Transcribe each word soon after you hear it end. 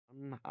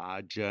When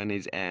our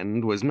journey's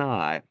end was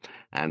nigh,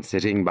 and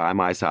sitting by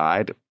my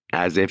side,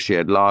 as if she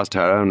had lost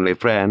her only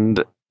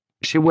friend,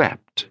 she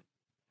wept,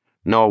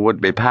 nor would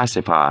be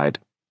pacified.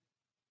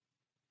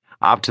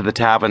 Up to the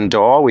tavern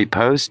door we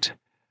post.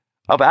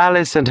 Of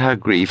Alice and her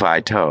grief I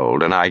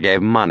told, and I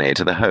gave money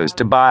to the host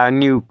to buy a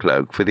new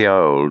cloak for the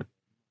old.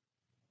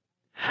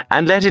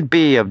 And let it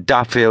be of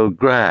Duffield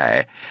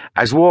grey,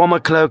 as warm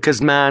a cloak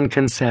as man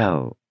can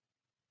sell.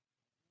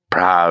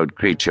 Proud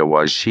creature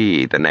was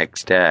she the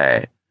next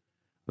day,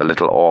 the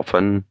little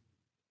orphan,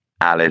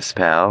 Alice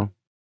fell.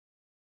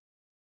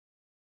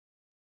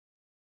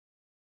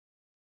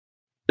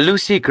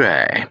 Lucy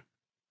Gray,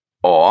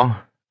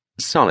 or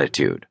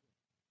Solitude.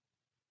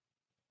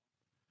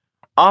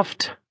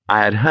 Oft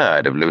I had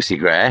heard of Lucy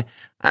Gray,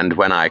 and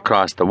when I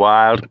crossed the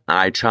wild,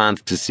 I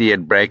chanced to see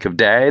at break of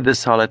day the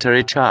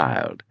solitary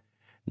child.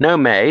 No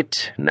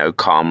mate, no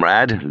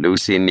comrade,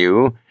 Lucy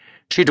knew.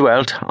 She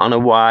dwelt on a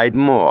wide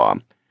moor,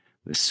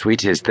 the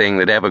sweetest thing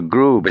that ever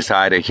grew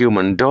beside a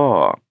human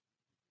door.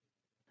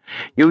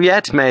 You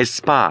yet may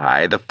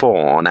spy the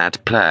fawn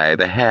at play,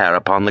 the hare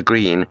upon the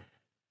green,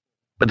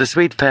 but the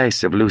sweet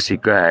face of Lucy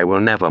Gray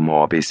will never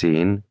more be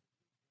seen.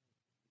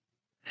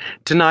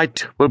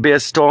 Tonight will be a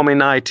stormy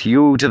night,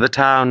 you to the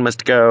town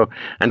must go,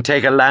 and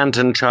take a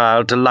lantern,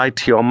 child, to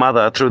light your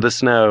mother through the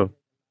snow.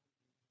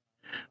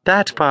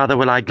 That, father,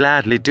 will I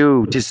gladly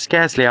do. 'Tis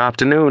scarcely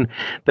afternoon,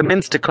 the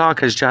minster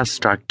clock has just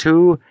struck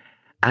 2,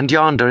 and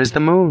yonder is the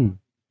moon.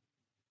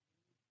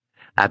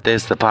 At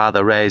this the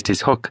father raised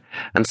his hook,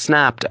 and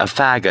snapped a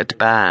faggot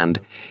band.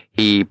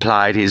 He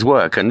plied his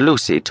work, and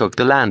Lucy took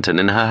the lantern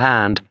in her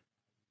hand.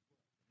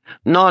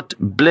 Not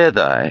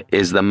blither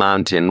is the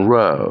mountain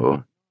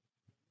row.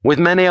 With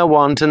many a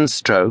wanton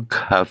stroke,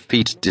 her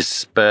feet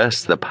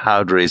disperse the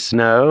powdery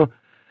snow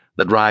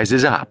that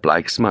rises up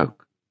like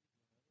smoke.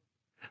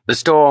 The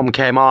storm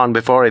came on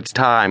before its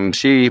time.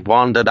 She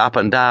wandered up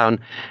and down,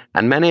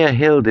 and many a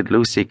hill did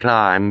Lucy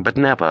climb, but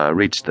never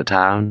reached the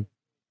town.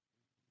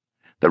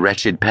 The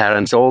wretched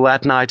parents all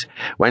that night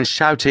went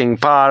shouting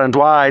far and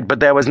wide,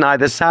 but there was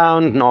neither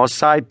sound nor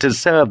sight to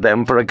serve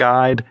them for a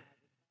guide.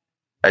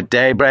 At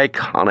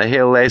daybreak on a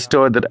hill they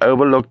stood that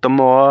overlooked the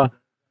moor,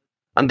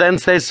 and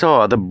thence they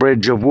saw the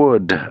bridge of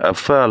wood a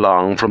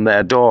furlong from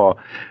their door.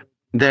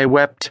 They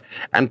wept,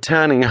 and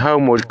turning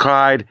homeward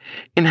cried,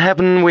 "In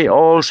heaven we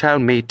all shall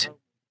meet."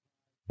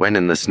 When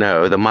in the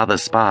snow the mother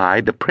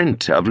spied the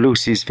print of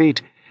Lucy's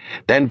feet.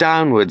 Then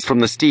downwards from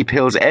the steep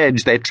hill's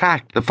edge they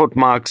tracked the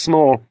footmarks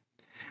small,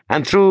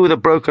 and through the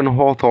broken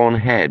hawthorn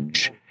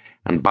hedge,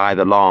 and by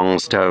the long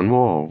stone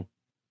wall.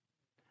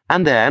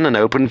 And then an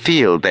open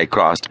field they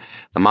crossed.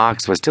 The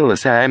marks were still the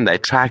same, they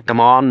tracked them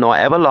on, nor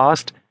ever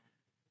lost,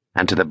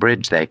 and to the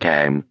bridge they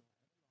came.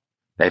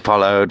 They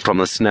followed from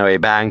the snowy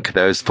bank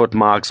those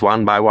footmarks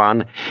one by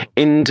one,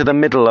 into the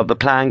middle of the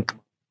plank,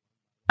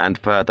 and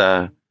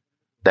further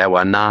there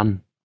were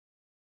none.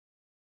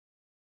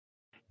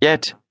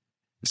 Yet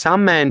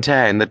some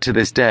maintain that to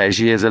this day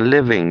she is a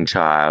living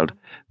child,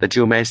 that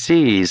you may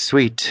see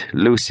sweet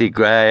Lucy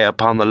Gray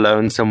upon the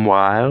lonesome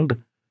wild,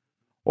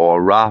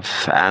 or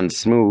rough and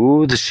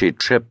smooth she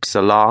trips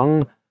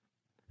along,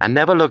 and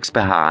never looks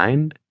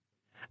behind,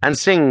 and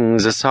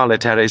sings a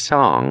solitary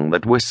song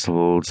that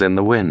whistles in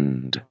the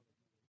wind.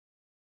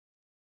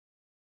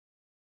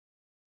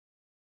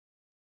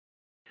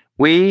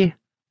 We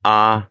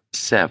are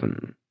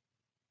 7.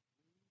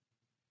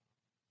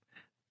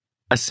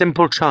 A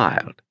simple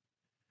child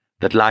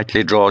that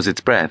lightly draws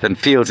its breath and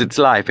feels its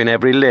life in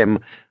every limb,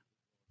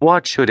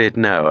 what should it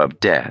know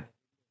of death?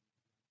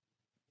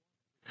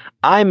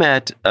 I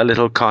met a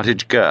little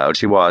cottage girl.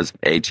 She was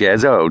 8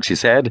 years old, she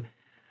said.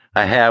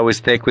 Her hair was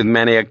thick with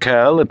many a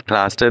curl that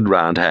clustered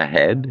round her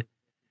head.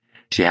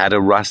 She had a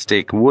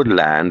rustic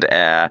woodland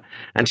air,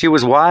 and she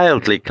was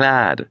wildly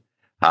clad.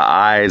 Her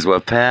eyes were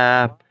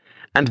fair,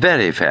 and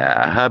very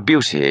fair. Her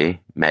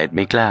beauty made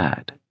me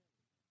glad.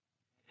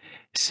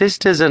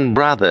 "Sisters and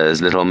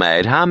brothers, little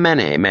maid, how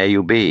many may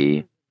you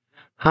be?"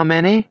 "How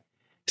many?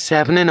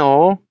 7 in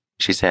all,"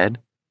 she said,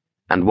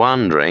 and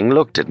wondering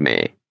looked at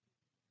me.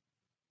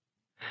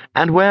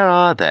 "And where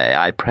are they,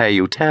 I pray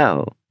you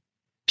tell?"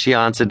 She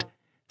answered,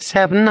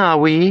 7 are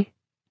we,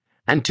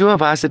 and 2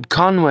 of us at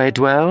Conway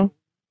dwell,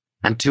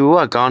 and 2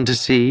 are gone to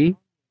sea.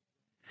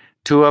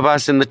 2 of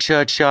us in the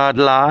churchyard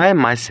lie,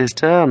 my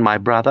sister and my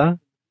brother,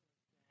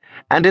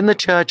 and in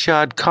the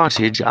churchyard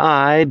cottage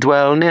I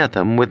dwell near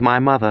them with my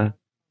mother.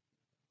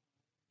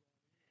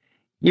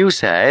 You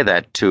say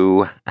that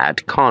 2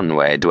 at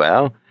Conway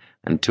dwell,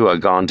 and 2 are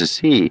gone to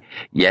sea,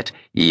 yet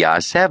ye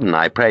are 7,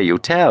 I pray you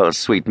tell,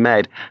 sweet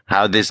maid,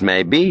 how this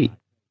may be."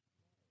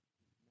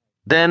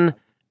 Then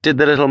did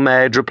the little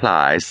maid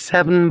reply,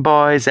 7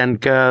 boys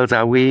and girls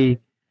are we,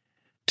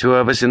 2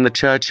 of us in the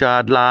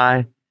churchyard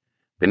lie,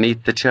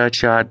 beneath the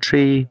churchyard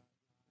tree.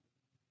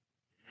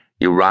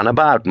 You run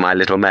about, my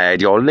little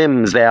maid, your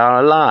limbs they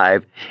are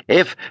alive.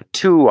 If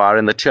 2 are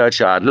in the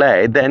churchyard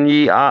laid, then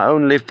ye are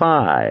only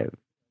 5.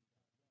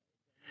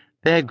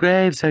 "Their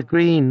graves are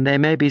green, they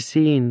may be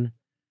seen,"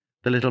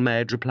 the little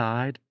maid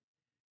replied.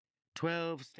 12